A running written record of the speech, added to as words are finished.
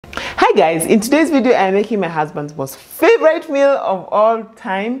Hi guys, in today's video I'm making my husband's most favorite meal of all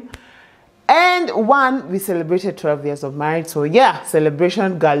time. And one, we celebrated 12 years of marriage, so yeah,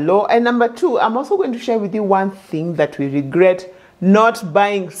 celebration galore. And number two, I'm also going to share with you one thing that we regret not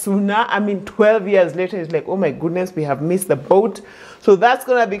buying sooner. I mean, 12 years later, it's like, oh my goodness, we have missed the boat. So that's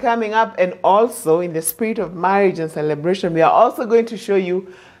going to be coming up. And also, in the spirit of marriage and celebration, we are also going to show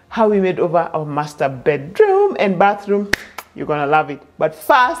you how we made over our master bedroom and bathroom. You're going to love it. But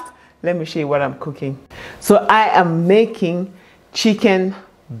first, let me show you what I'm cooking. So I am making chicken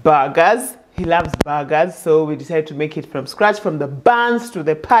burgers. He loves burgers, so we decided to make it from scratch, from the buns to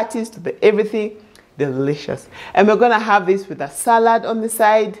the patties to the everything. Delicious. And we're gonna have this with a salad on the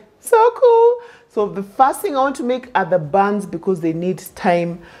side. So cool. So the first thing I want to make are the buns, because they need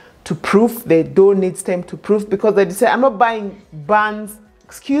time to proof. They don't need time to proof, because they decided I'm not buying buns.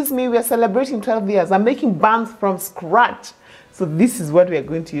 Excuse me, we are celebrating 12 years. I'm making buns from scratch. So this is what we are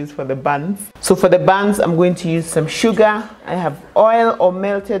going to use for the buns. So for the buns, I'm going to use some sugar. I have oil or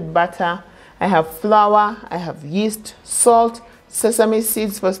melted butter. I have flour. I have yeast, salt, sesame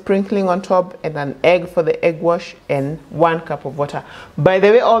seeds for sprinkling on top, and an egg for the egg wash, and 1 cup of water. By the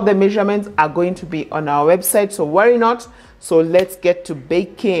way, all the measurements are going to be on our website, so worry not. So let's get to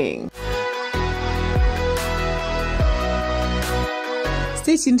baking.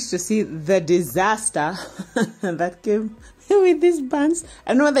 Stay tuned to see the disaster that came with these buns.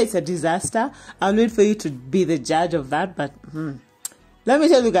 I know that it's a disaster. I'll wait for you to be the judge of that, but let me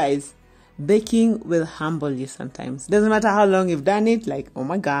tell you guys, baking will humble you sometimes. Doesn't matter how long you've done it, like, oh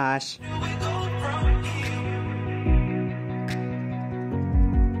my gosh.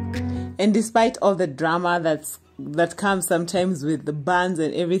 And despite all the drama that comes sometimes with the buns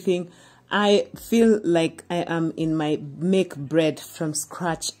and everything, I feel like I am in my make bread from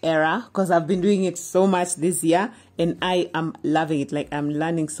scratch era, because I've been doing it so much this year and I am loving it. Like, I'm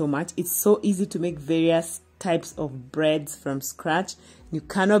learning so much. It's so easy to make various types of breads from scratch. You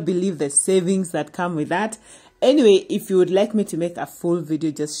cannot believe the savings that come with that. Anyway, if you would like me to make a full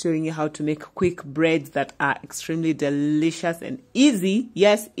video just showing you how to make quick breads that are extremely delicious and easy,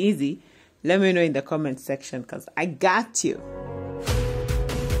 yes, easy, let me know in the comment section, because I got you.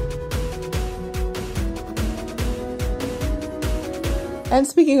 And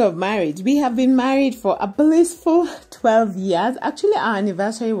speaking of marriage, we have been married for a blissful 12 years. Actually, our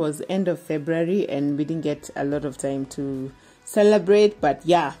anniversary was end of February and we didn't get a lot of time to celebrate. But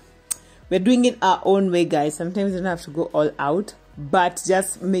yeah, we're doing it our own way, guys. Sometimes you don't have to go all out. But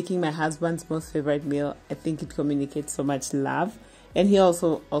just making my husband's most favorite meal, I think it communicates so much love. And he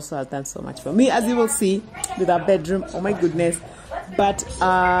also has done so much for me, as you will see with our bedroom. Oh my goodness. But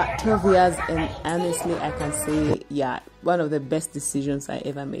 12 years, and honestly I can say, yeah, one of the best decisions I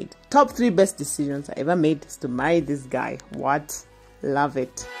ever made. Top 3 best decisions I ever made is to marry this guy. What? Love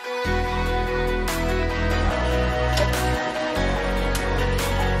it.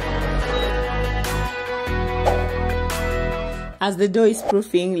 As the dough is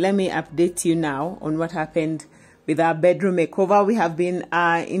proofing, let me update you now on what happened with our bedroom makeover. We have been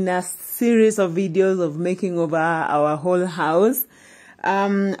in a series of videos of making over our whole house.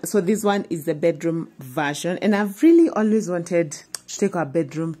 So this one is the bedroom version, and I've really always wanted to take our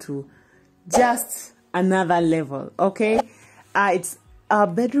bedroom to just another level. Okay, our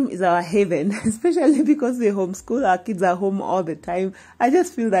bedroom is our haven, especially because we homeschool. Our kids are home all the time. I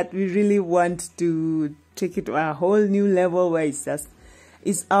just feel that we really want to take it to a whole new level where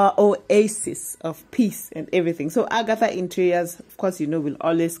it's our oasis of peace and everything. So Agatha Interiors, of course, you know, will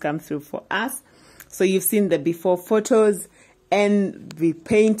always come through for us. So you've seen the before photos, and we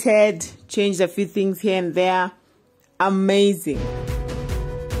painted, changed a few things here and there. Amazing.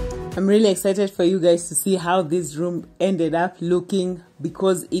 I'm really excited for you guys to see how this room ended up looking,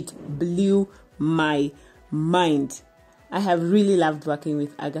 because it blew my mind. I have really loved working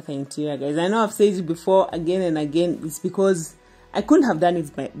with Agatha Interior, guys. I know I've said it before again and again. It's because I couldn't have done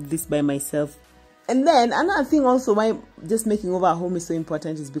this by myself. And then another thing also why just making over a home is so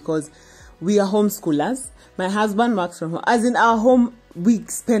important is because we are homeschoolers. My husband works from home. As in our home, we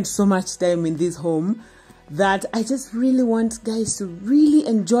spend so much time in this home that I just really want guys to really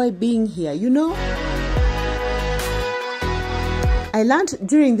enjoy being here, you know? I learned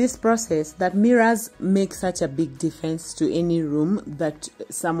during this process that mirrors make such a big difference to any room that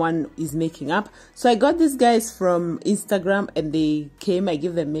someone is making up. So I got these guys from Instagram and they came, I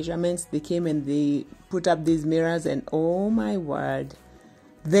gave them measurements, they came and they put up these mirrors, and oh my word.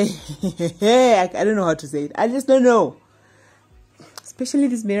 I don't know how to say it. I just don't know. Especially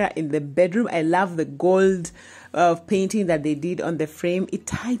this mirror in the bedroom. I love the gold painting that they did on the frame. It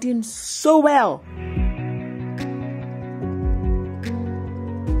tied in so well.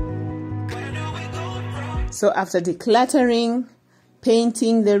 So after decluttering,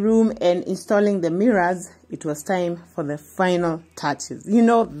 painting the room, and installing the mirrors, it was time for the final touches. You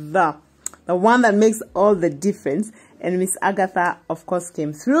know, the one that makes all the difference. And Miss Agatha, of course,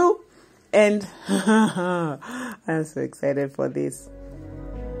 came through. And I'm so excited for this.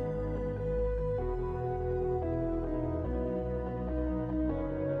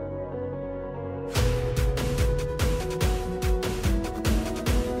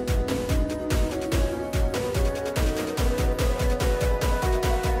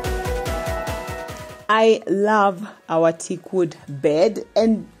 I love our teakwood bed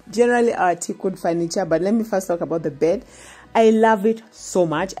and generally our teakwood furniture, but let me first talk about the bed. I love it so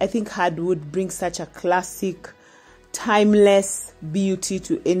much. I think hardwood brings such a classic, timeless beauty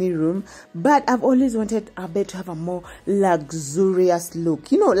to any room, but I've always wanted our bed to have a more luxurious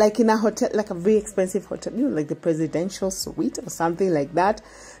look, you know, like in a hotel, like a very expensive hotel, you know, like the presidential suite or something like that.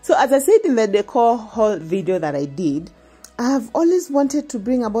 So as I said in the decor haul video that I did, I've always wanted to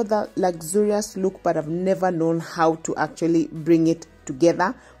bring about that luxurious look, but I've never known how to actually bring it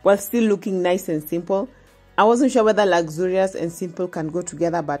together while still looking nice and simple. I wasn't sure whether luxurious and simple can go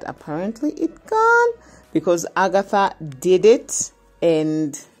together, but apparently it can, because Agatha did it.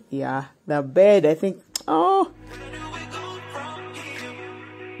 And yeah, the bed, I think, oh.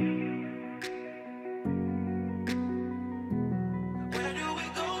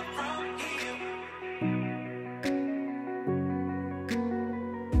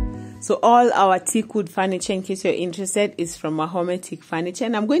 So all our teakwood furniture, in case you're interested, is from Homestead Teak Furniture,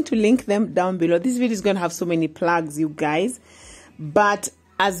 and I'm going to link them down below. This video is going to have so many plugs, you guys, but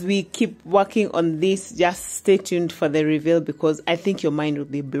as we keep working on this, just stay tuned for the reveal, because I think your mind will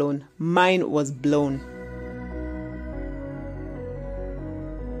be blown. Mine was blown.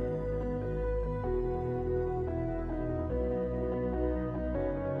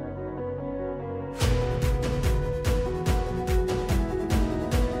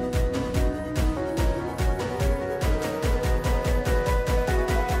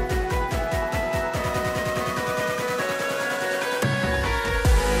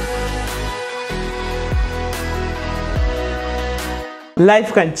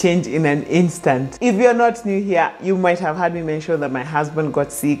 Life can change in an instant. If you're not new here, you might have heard me mention that my husband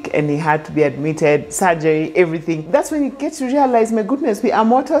got sick and he had to be admitted, surgery, everything. That's when you get to realize, my goodness, we are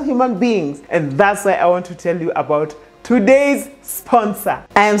mortal human beings. And that's why I want to tell you about today's sponsor.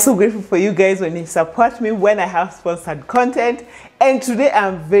 I am so grateful for you guys when you support me when I have sponsored content. And today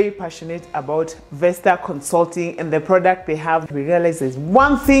I'm very passionate about Vesta Consulting and the product they have. We realize there's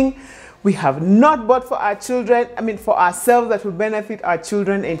one thing we have not bought for our children, I mean for ourselves, that will benefit our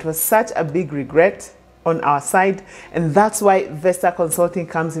children, and it was such a big regret on our side. And that's why Vesta Consulting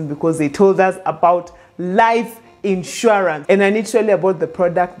comes in, because they told us about life insurance. And I need to tell you about the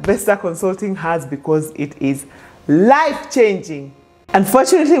product Vesta Consulting has, because it is life-changing.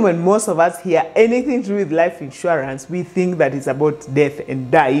 Unfortunately, when most of us hear anything to do with life insurance, we think that it's about death and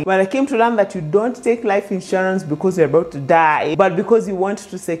dying. When I came to learn that you don't take life insurance because you're about to die, but because you want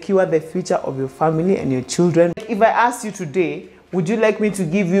to secure the future of your family and your children. If I asked you today, would you like me to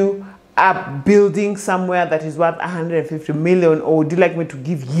give you a building somewhere that is worth 150 million, or would you like me to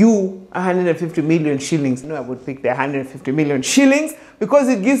give you 150 million shillings? No, I would pick the 150 million shillings, because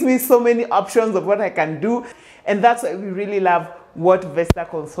it gives me so many options of what I can do. And that's why we really love what Vesta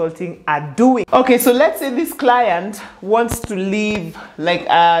Consulting are doing. Okay, so let's say this client wants to leave like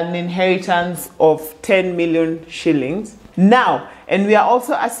an inheritance of 10 million shillings. Now, and we are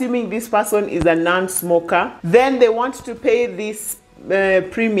also assuming this person is a non-smoker, then they want to pay these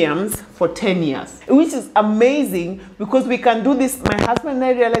premiums for 10 years, which is amazing, because we can do this. My husband and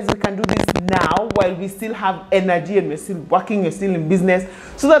I realize we can do this now while we still have energy and we're still working, we're still in business,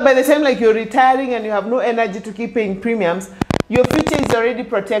 so that by the time like you're retiring and you have no energy to keep paying premiums, your future is already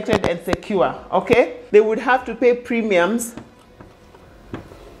protected and secure. Okay, they would have to pay premiums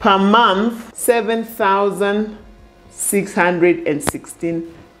per month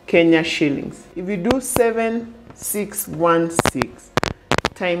 7,616 Kenya shillings. If you do 7,616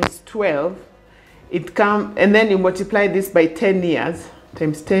 times 12, it comes, and then you multiply this by 10 years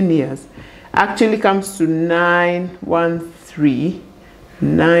times 10 years, actually comes to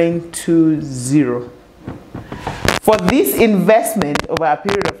 913,920. For this investment over a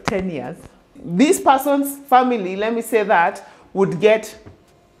period of 10 years, this person's family, let me say that, would get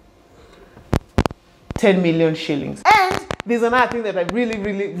 10 million shillings. And there's another thing that I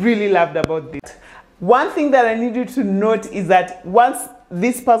really loved about this. One thing that I need you to note is that once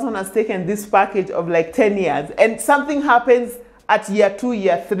this person has taken this package of like 10 years and something happens at year 2,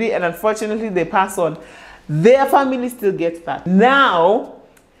 year 3, and unfortunately they pass on, their family still gets that. Now,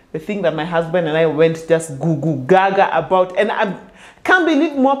 the thing that my husband and I went just goo gaga about. And I can't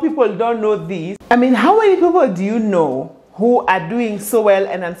believe more people don't know this. I mean, how many people do you know who are doing so well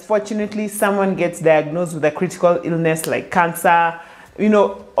and unfortunately someone gets diagnosed with a critical illness like cancer, you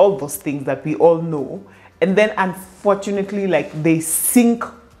know, all those things that we all know, and then unfortunately like they sink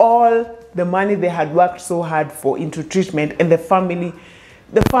all the money they had worked so hard for into treatment, and the family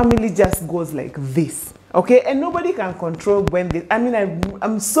just goes like this, okay? And nobody can control when this, I mean,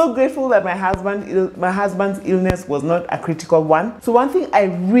 I'm so grateful that my husband's illness was not a critical one. So one thing I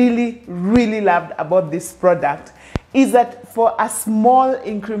really loved about this product is that for a small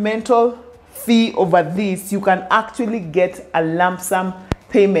incremental fee over this, you can actually get a lump sum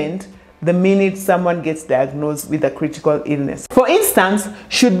payment the minute someone gets diagnosed with a critical illness. For instance,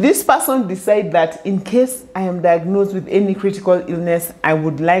 should this person decide that in case I am diagnosed with any critical illness, I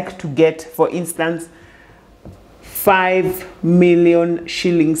would like to get, for instance, 5 million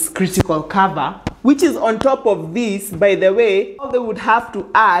shillings critical cover, which is on top of this, by the way, all they would have to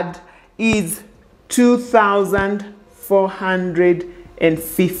add is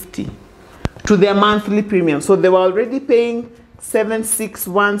 2,450 to their monthly premium. So they were already paying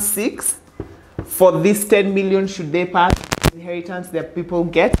 7,616 for this 10 million should they pass inheritance that people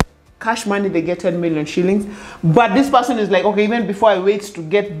get. Cash money, they get 10 million shillings. But this person is like, okay, even before I wait to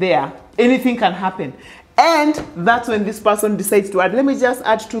get there, anything can happen. And that's when this person decides to add, let me just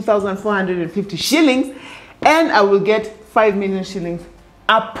add 2,450 shillings and I will get 5 million shillings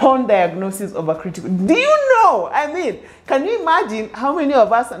upon diagnosis of a critical. Do you know? I mean, can you imagine how many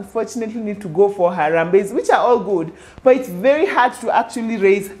of us unfortunately need to go for harambes, which are all good, but it's very hard to actually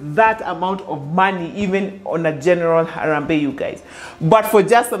raise that amount of money even on a general harambe, you guys. But for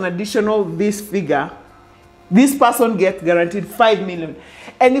just an additional this figure, this person gets guaranteed 5 million.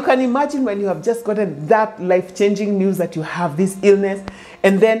 And you can imagine when you have just gotten that life-changing news that you have this illness,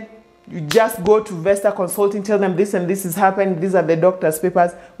 and then you just go to Vesta Consulting, tell them this and this is happening, these are the doctor's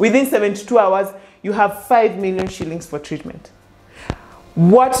papers. Within 72 hours, you have 5 million shillings for treatment.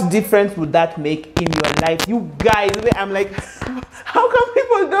 What difference would that make in your life? You guys, I'm like, how come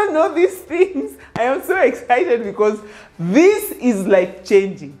people don't know these things? I am so excited because this is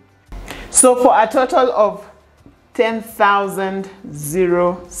life-changing. So for a total of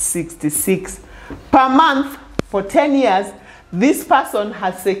 10,066 per month for 10 years, this person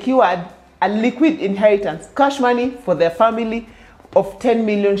has secured a liquid inheritance, cash money for their family of 10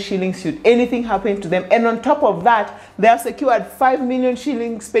 million shillings should anything happen to them. And on top of that, they have secured 5 million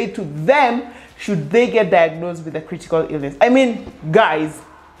shillings paid to them should they get diagnosed with a critical illness. I mean, guys,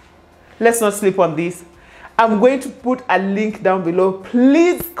 let's not sleep on this. I'm going to put a link down below.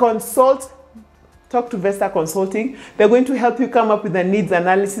 Please consult. Talk to Vesta Consulting. They're going to help you come up with a needs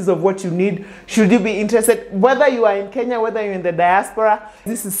analysis of what you need. Should you be interested, whether you are in Kenya, whether you're in the diaspora,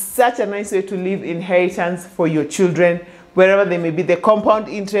 this is such a nice way to leave inheritance for your children, wherever they may be. The compound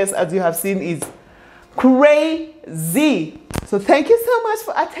interest, as you have seen, is crazy. So thank you so much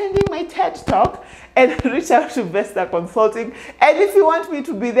for attending my TED Talk, and reach out to Vesta Consulting. And if you want me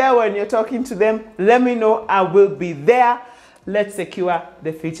to be there when you're talking to them, let me know. I will be there. Let's secure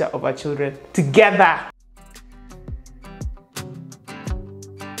the future of our children together.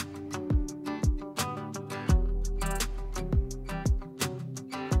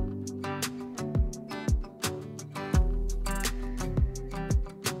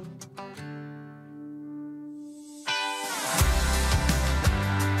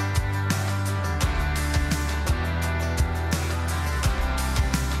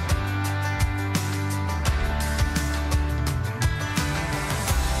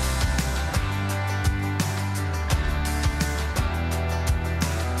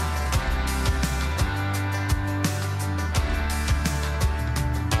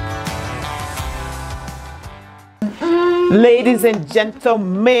 Ladies and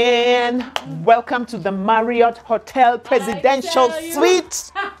gentlemen, welcome to the Marriott Hotel Presidential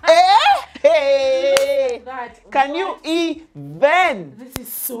Suite. Hey, can you even? This is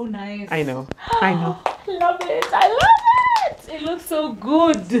so nice. I know, I know. Love it, I love it. It looks so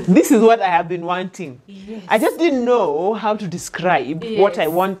good. This is what I have been wanting. Yes. I just didn't know how to describe what I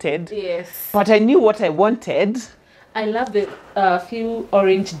wanted. Yes. But I knew what I wanted. I love the few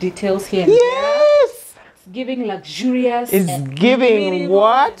orange details here. Yes. Giving luxurious. It's giving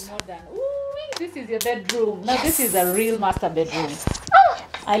what? Ooh, this is your bedroom. Now this is a real master bedroom.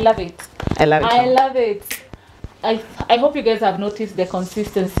 I love it. I love it. I love it. I hope you guys have noticed the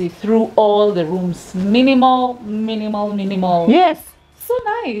consistency through all the rooms. Minimal. Yes. So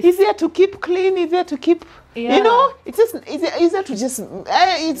nice. Easier to keep clean, easier to keep Yeah. You know, it's just easier to just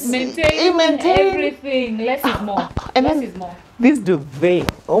maintain everything. Less is more. And Less then is more. this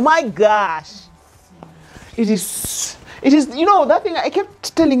duvet. Oh my gosh. It is, you know, that thing I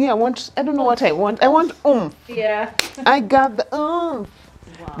kept telling you I don't know what I want. I want Yeah. I got the Wow.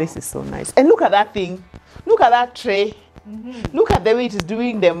 This is so nice. And look at that thing. Look at that tray. Look at the way it is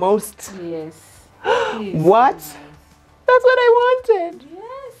doing the most. Yes. What? So nice. That's what I wanted.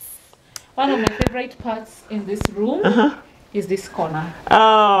 Yes. One of my favorite parts in this room is this corner.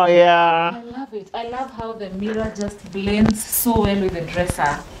 Oh yeah. I love it. I love how the mirror just blends so well with the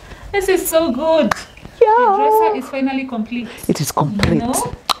dresser. This is so good. Yeah. The dresser is finally complete. It is complete. You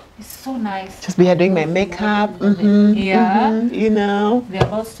know? It's so nice. Just be here doing my makeup. Yeah. You know. They're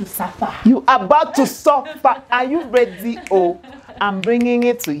about to suffer. You are about to suffer. Are you ready? Oh, I'm bringing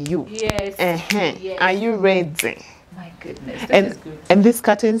it to you. Yes. Yes. Are you ready? My goodness. This is good. And these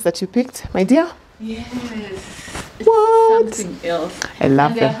curtains that you picked, my dear? Yes. It's What? something else. I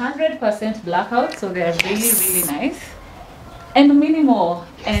love They're them. 100% blackout, so they're really, really nice. And minimal.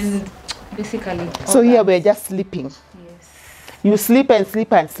 And basically. So here we're just sleeping. Yes. You sleep and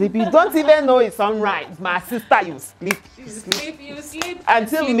sleep and sleep. You don't even know it's sunrise. My sister, you sleep. You sleep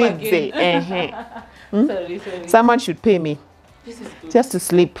Until sleep midday. again. Sorry. Someone should pay me This is good. just to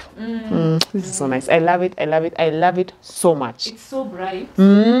sleep. This is so nice. I love it. I love it. I love it so much. It's so bright.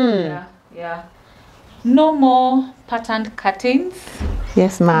 Yeah. No more patterned curtains.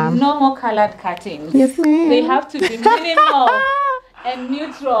 Yes, ma'am. No more colored curtains. Yes, ma'am. They have to be minimal and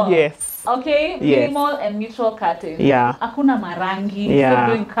neutral. Yes. Okay? Yes. Minimal and neutral curtains. Yeah. Hakuna marangi. Yeah. Stop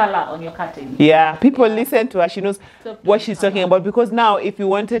doing color on your curtains. Yeah, people listen to her. She knows Stop what doing she's color. talking about, because now if you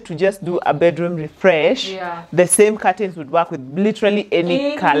wanted to just do a bedroom refresh, Yeah. the same curtains would work with literally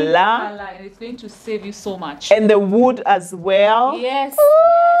any color. And it's going to save you so much. And the wood as well. Yes.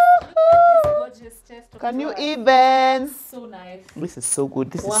 Ooh. Look at this gorgeous chest of Can you drawers. even? So nice. This is so good.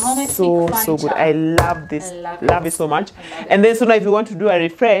 This Wahome is so thick good. furniture. I love this. I love love it. it so much. I love And then so now if you want to do a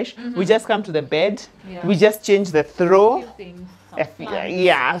refresh, we just come to the bed. Yeah. We just change the throw. Few things.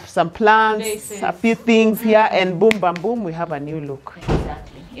 Yeah, some plants, Vases. a few things here, and boom, bam, boom, we have a new look.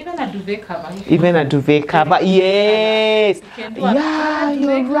 Exactly. Even a duvet cover. Even a duvet cover. Yes. You can do a Yeah, colored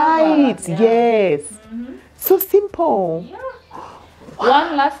you're duvet right. cover. Yeah. Yes. So simple. Yeah.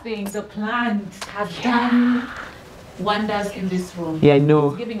 One last thing, the plants have done wonders in this room. Yeah, I know.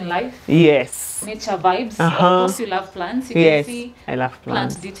 It's giving life, Yes. nature vibes. Uh-huh. Of course, you love plants. You Yes. can see I love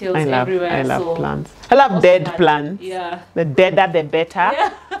plants. plant details I love everywhere. So plants. I love also dead that- plants. Yeah. The deader, the better.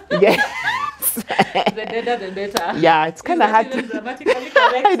 Yeah. Yes. The deader, the better. Yeah, it's kind of Is hard that even to. grammatically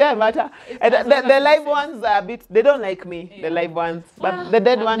correct? It doesn't matter. It's And as the long as live it's ones are a bit. They don't like me. The live ones, but Well, the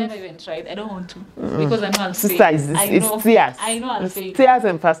dead I've ones. never even tried. I don't want to because I know I'll Sister, fail. it's I know. tears. I know I'll It's fail. tears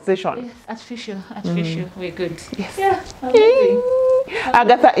and frustration. Yes, artificial. We're good. Yes. Yeah. Amazing.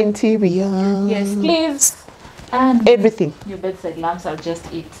 Agatha interior. Yes, please. And Everything. your bedside lamps are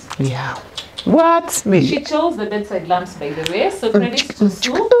just it. Yeah. What? Me. She chose the bedside lamps, by the way. So credit to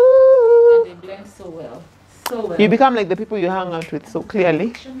Sue. And they blend so well. So well. You become like the people you hang out with so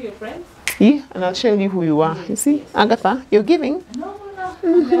clearly. Show me your friends. Yeah, and I'll show you who you are. You see, Agatha, you're giving. No.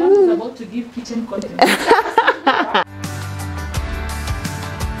 I'm the one who's about to give kitchen content.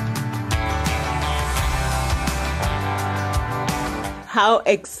 How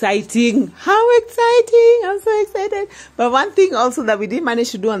exciting! How exciting! I'm so excited. But one thing also that we didn't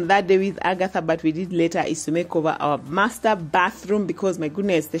manage to do on that day with Agatha, but we did later, is to make over our master bathroom, because my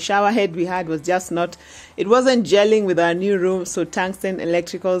goodness, the shower head we had was just not, it wasn't gelling with our new room. So Tungsten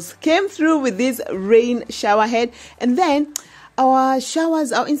Electricals came through with this rain shower head. And then our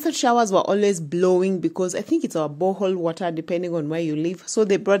showers, our instant showers were always blowing, because I think it's our borehole water, depending on where you live. So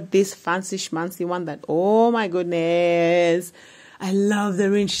they brought this fancy schmancy one that, oh my goodness, I love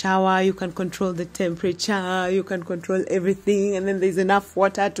the rain shower. You can control the temperature, you can control everything, and then there's enough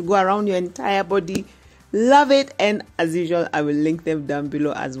water to go around your entire body. Love it. And as usual, I will link them down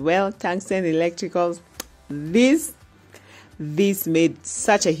below as well. Tungsten Electricals. This made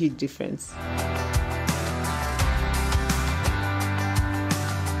such a huge difference.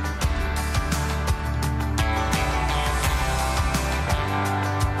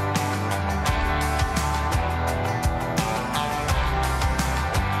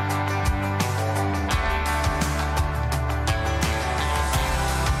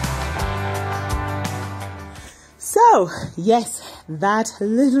 So, yes, that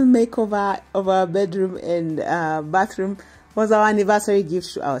little makeover of our bedroom and bathroom was our anniversary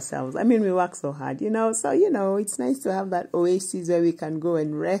gift to ourselves. I mean, we work so hard, so, it's nice to have that oasis where we can go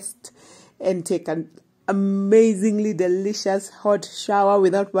and rest and take amazingly delicious hot shower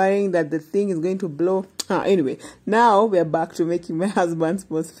without worrying that the thing is going to blow. Anyway, now we're back to making my husband's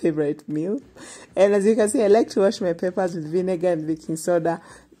most favorite meal. And as you can see, I like to wash my peppers with vinegar and baking soda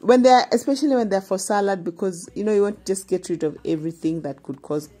when they're, especially when they're for salad, because you know you want to just get rid of everything that could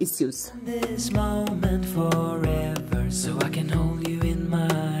cause issues. This moment forever, so I can hold you in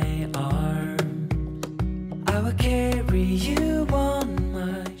my arm. I will carry you on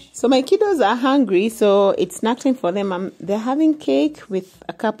my. So my kiddos are hungry, so it's snack time for them. They're having cake with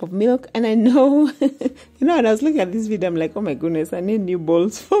a cup of milk, and I know, you know, when I was looking at this video, I'm like, oh my goodness, I need new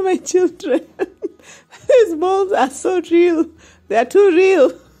bowls for my children. These bowls are so real. They are too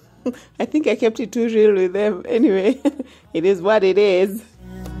real. I think I kept it too real with them. Anyway, it is what it is.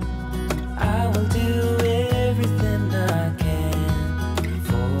 I will do everything I can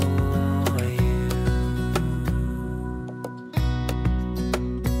for you.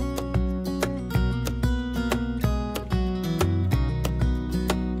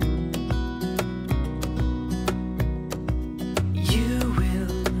 You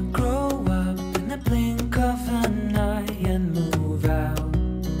will grow up in the blink of an eye and move out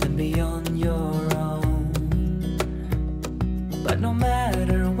and be on your own. But no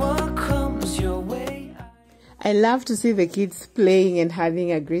matter what comes your way, I love to see the kids playing and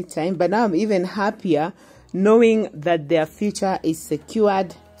having a great time, but now I'm even happier knowing that their future is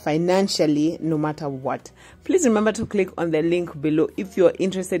secured financially no matter what. Please remember to click on the link below if you're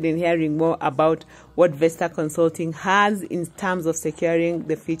interested in hearing more about what Vesta Consulting has in terms of securing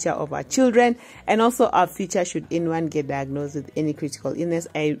the future of our children and also our future should anyone get diagnosed with any critical illness.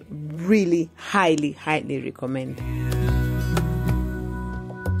 I really highly recommend.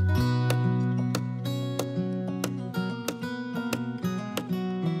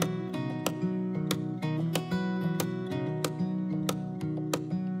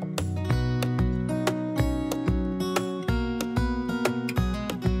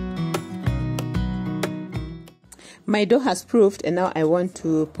 My dough has proofed and now I want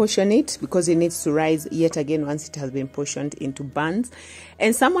to portion it because it needs to rise yet again once it has been portioned into buns.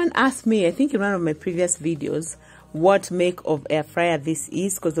 And someone asked me, I think in one of my previous videos, what make of air fryer this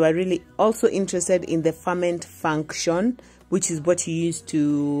is, because they were really also interested in the ferment function, which is what you use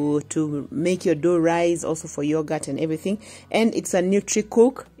to make your dough rise, also for yogurt and everything. And it's a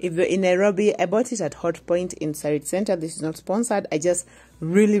Nutri-Cook. If you're in Nairobi, I bought it at Hot Point in Sarit Center. This is not sponsored. I just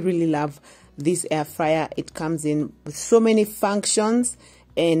really love this air fryer. It comes in with so many functions,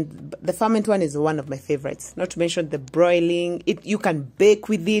 and the ferment one is one of my favorites, not to mention the broiling. You can bake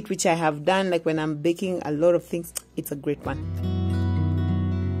with it, which I have done, like when I'm baking a lot of things. It's a great one.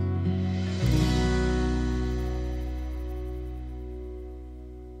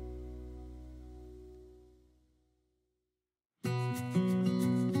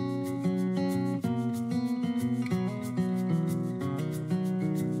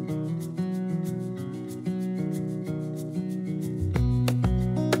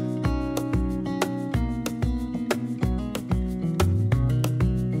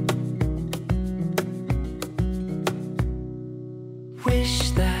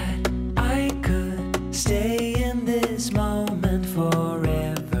 wish that I could stay in this moment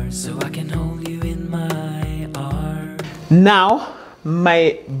forever, so I can hold you in my arms. Now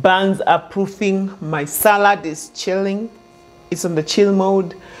my buns are proofing, my salad is chilling, it's on the chill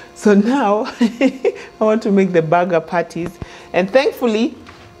mode. So now I want to make the burger patties, and thankfully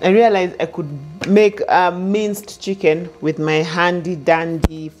I realized I could make minced chicken with my handy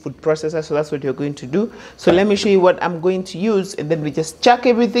dandy food processor. So that's what we're going to do. So let me show you what I'm going to use, and then we just chuck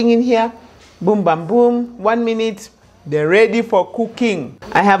everything in here. Boom bam boom, 1 minute, they're ready for cooking.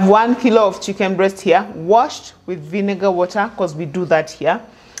 I have 1 kilo of chicken breast here, washed with vinegar water, because we do that here.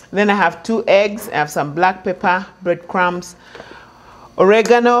 Then I have 2 eggs, I have some black pepper, breadcrumbs,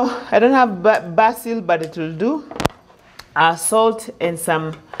 oregano. I don't have basil, but it will do. Salt and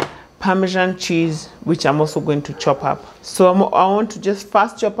some Parmesan cheese, which I'm also going to chop up. So I want to just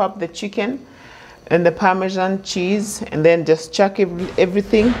first chop up the chicken and the Parmesan cheese, and then just chuck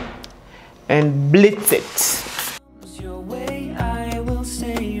everything and blitz it. Your way, I will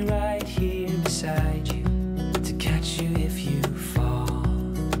stay right here beside you to catch you if you fall,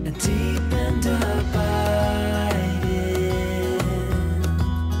 and deep and abiding,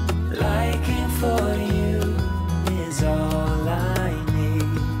 liking for you is all I need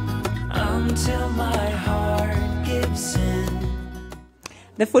until my heart gives in.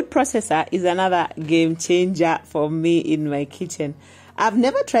 The food processor is another game changer for me in my kitchen. I've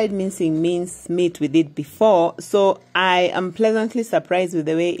never tried mincing minced meat with it before, so I am pleasantly surprised with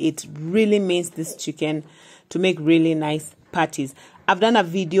the way it really minced this chicken to make really nice patties. I've done a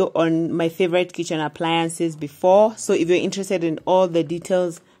video on my favorite kitchen appliances before, so if you're interested in all the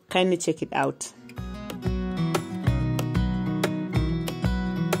details, kindly check it out.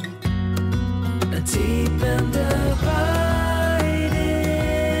 Deep and abiding,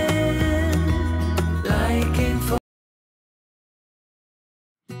 liking for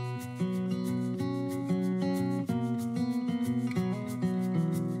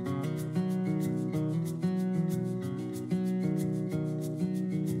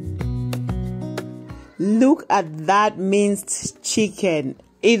Look at that minced chicken.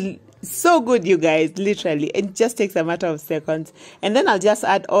 It's so good, you guys, literally. It just takes a matter of seconds. And then I'll just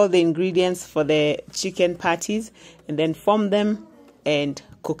add all the ingredients for the chicken patties and then form them and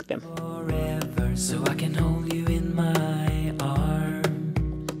cook them. forever, so I can hold you in my arm.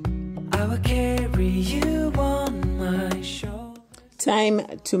 I will carry you on my shoulder. Time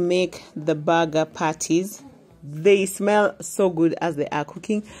to make the burger patties. They smell so good as they are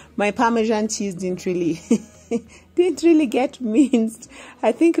cooking. My Parmesan cheese didn't really get minced.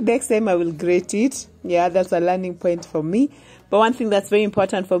 I think next time I will grate it. Yeah, that's a learning point for me. But one thing that's very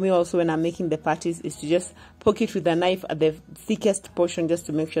important for me also when I'm making the patties is to just poke it with a knife at the thickest portion, just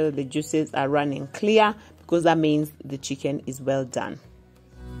to make sure that the juices are running clear, because that means the chicken is well done.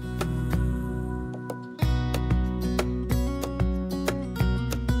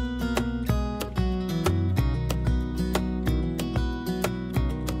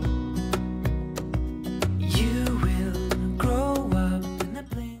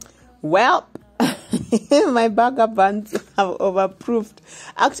 Well, my burger buns have overproofed.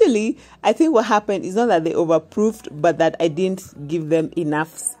 Actually, I think what happened is not that they overproofed, but that I didn't give them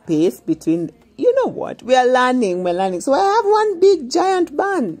enough space between. You know what? We're learning. So I have one big giant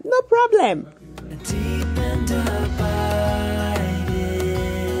bun. No problem. Deep and abiding,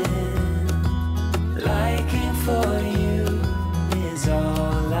 liking for you is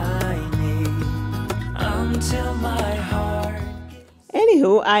all I need until my heart.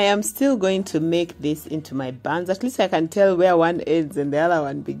 Anywho, I am still going to make this into my buns. At least I can tell where one ends and the other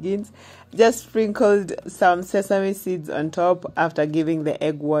one begins. Just sprinkled some sesame seeds on top after giving the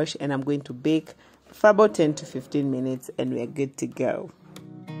egg wash, and I'm going to bake for about 10 to 15 minutes and we're good to go.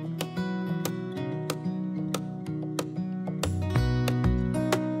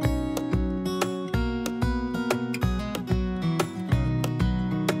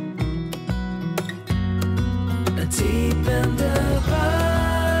 Deep and abiding,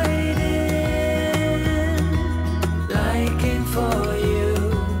 liking for you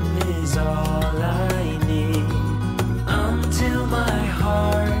is all I need until my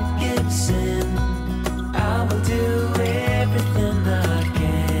heart gives in. I will do everything I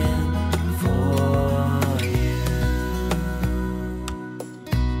can for you.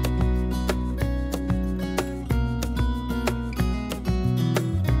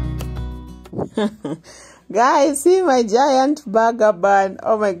 Guys, see my giant burger bun.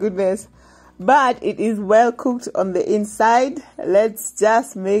 Oh my goodness. But it is well cooked on the inside. Let's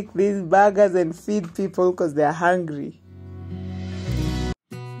just make these burgers and feed people because they're hungry.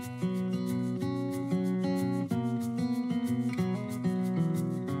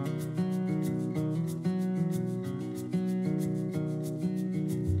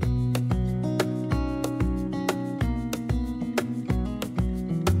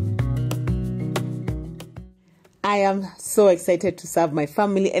 I am so excited to serve my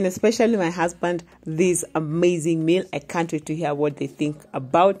family and especially my husband this amazing meal. I can't wait to hear what they think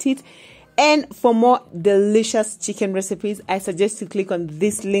about it. And for more delicious chicken recipes, I suggest you click on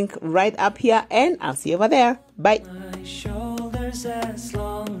this link right up here, and I'll see you over there. Bye. My shoulders as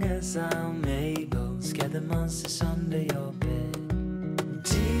long as I'm able, scare the monsters under your bed.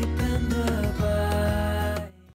 Deep in the